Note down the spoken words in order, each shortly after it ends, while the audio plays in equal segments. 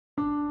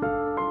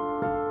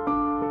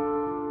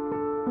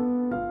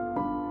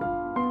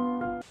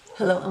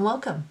Hello and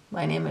welcome.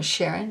 My name is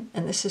Sharon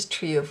and this is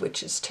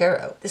Trio.of.Witches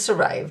Tarot. This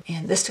arrived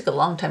and this took a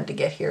long time to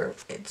get here.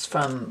 It's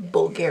from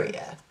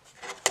Bulgaria.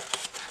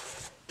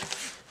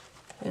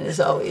 And as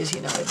always,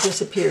 you know, it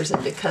disappears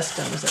into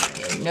customs and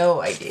I have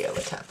no idea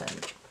what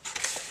happened.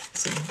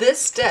 So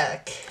this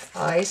deck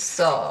I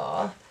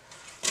saw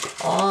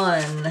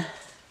on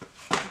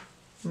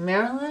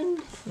Marilyn's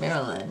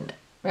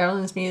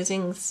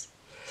Musings.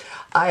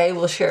 I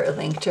will share a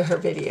link to her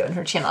video and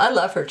her channel. I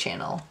love her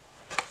channel.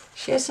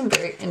 She has some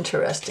very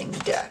interesting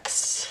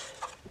decks.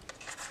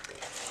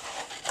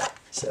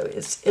 So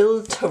it's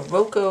Il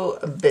Tarocco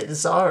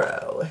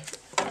Bizzaro,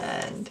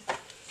 and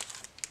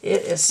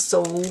it is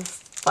so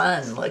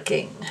fun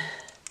looking.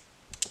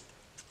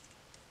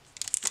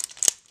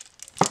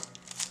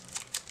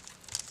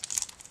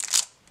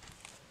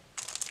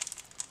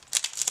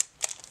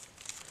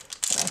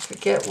 I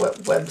forget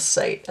what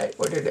website I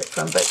ordered it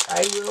from, but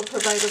I will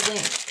provide a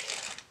link.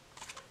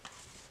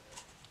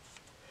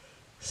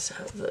 So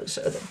those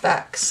are the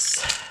backs.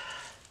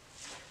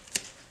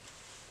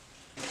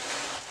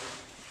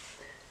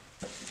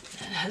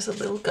 It has a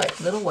little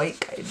white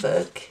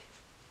guidebook.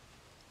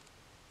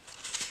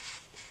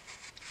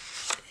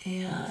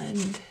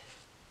 And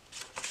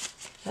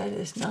that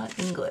is not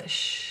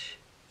English.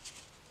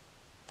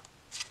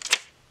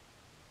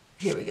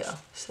 Here we go.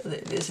 So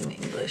that it is in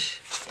English.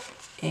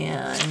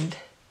 And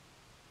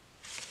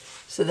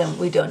so then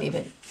we don't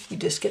even, you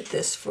just get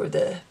this for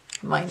the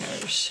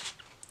minors.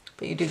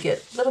 But you do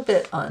get a little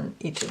bit on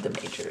each of the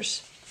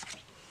majors.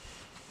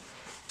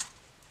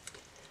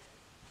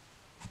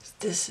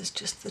 This is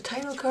just the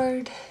title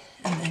card,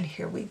 and then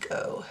here we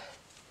go.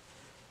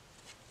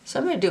 So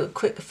I'm going to do a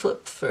quick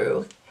flip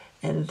through,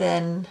 and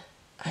then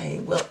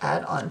I will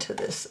add on to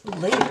this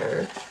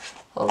later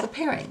all the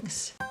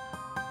pairings.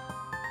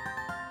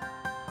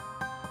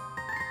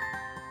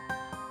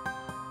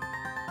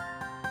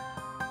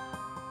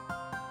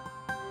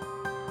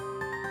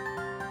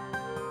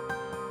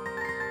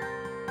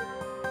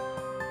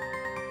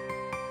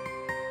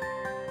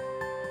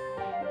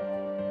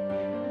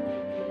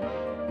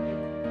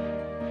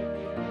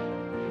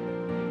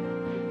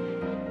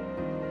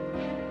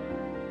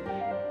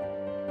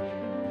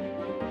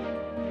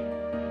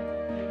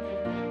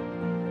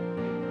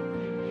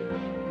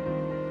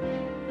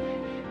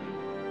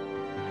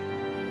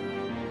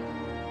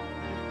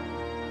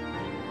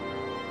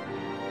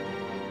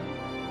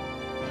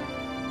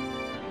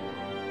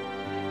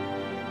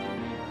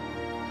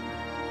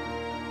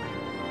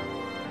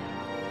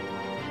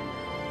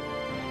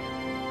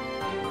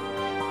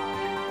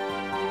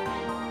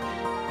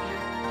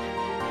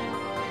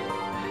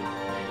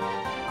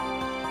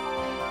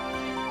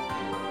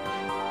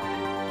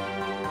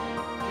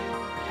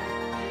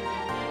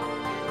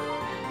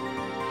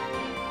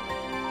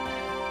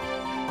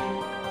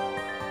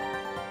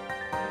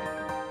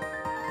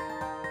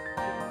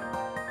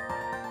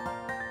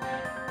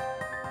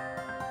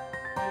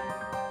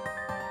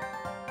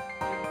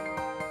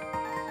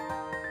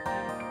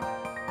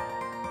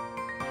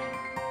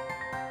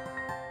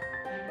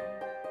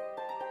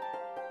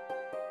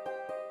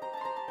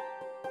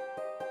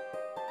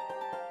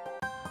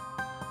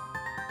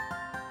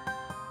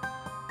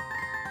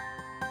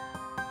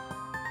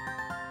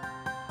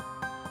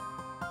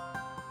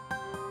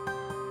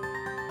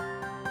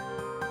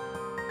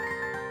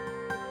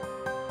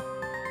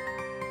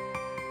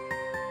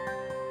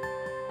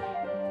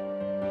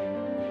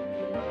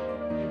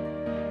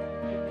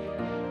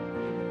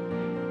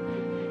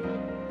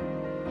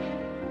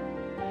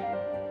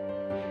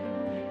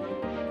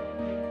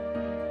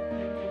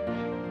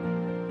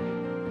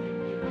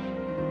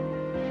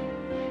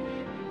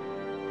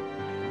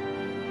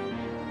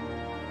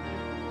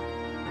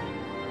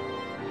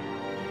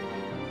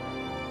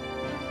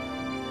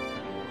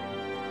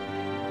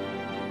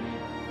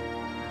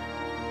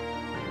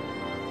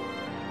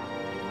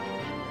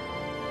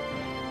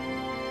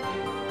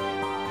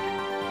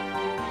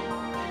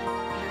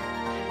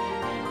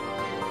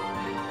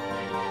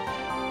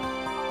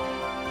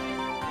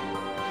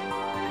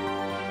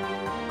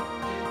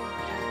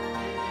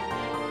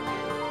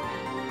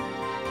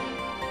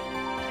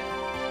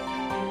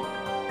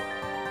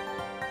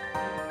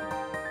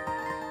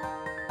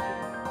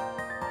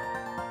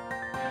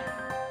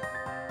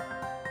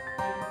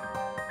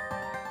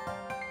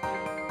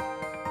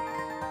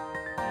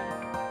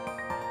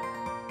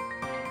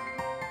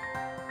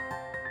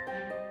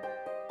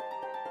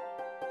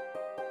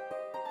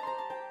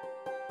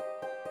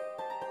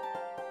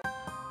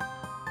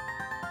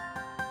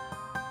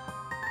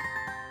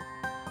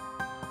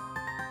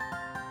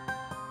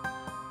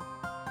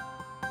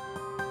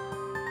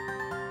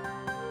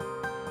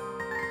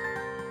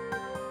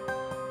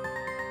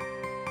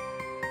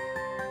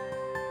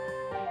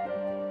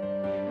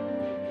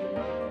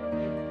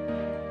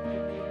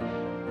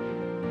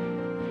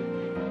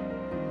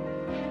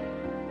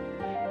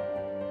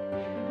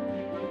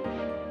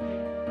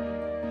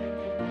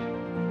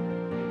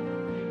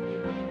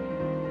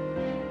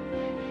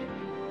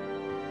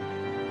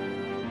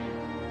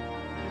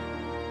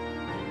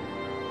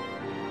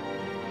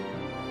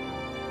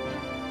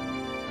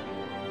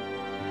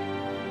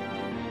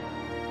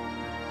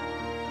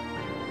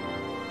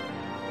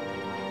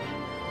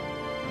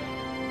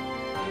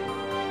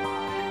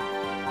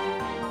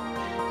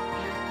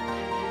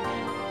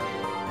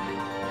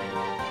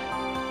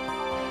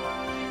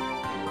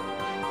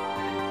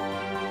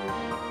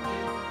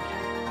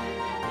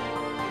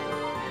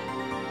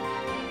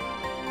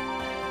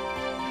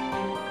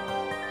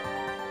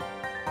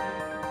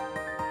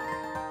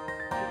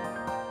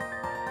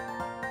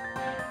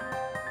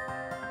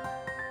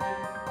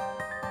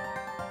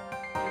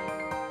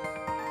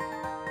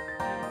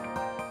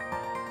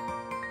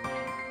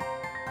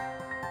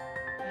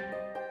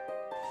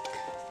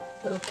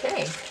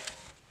 Okay,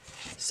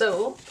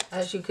 so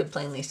as you could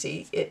plainly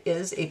see, it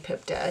is a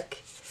pip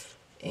deck,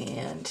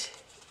 and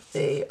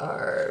they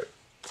are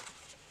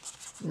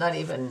not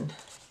even,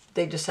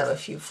 they just have a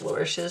few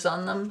flourishes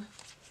on them,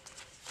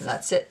 and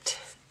that's it.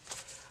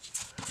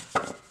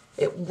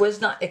 It was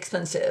not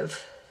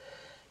expensive,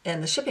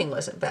 and the shipping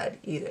wasn't bad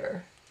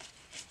either.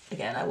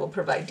 Again, I will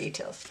provide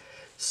details.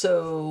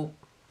 So,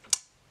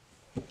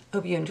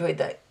 hope you enjoyed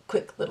that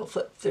quick little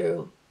flip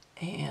through,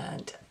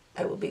 and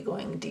I will be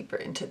going deeper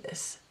into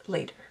this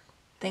later.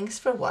 Thanks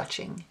for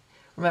watching.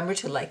 Remember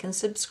to like and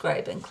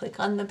subscribe and click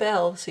on the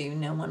bell so you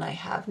know when I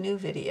have new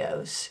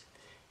videos.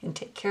 And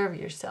take care of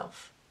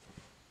yourself.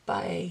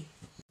 Bye.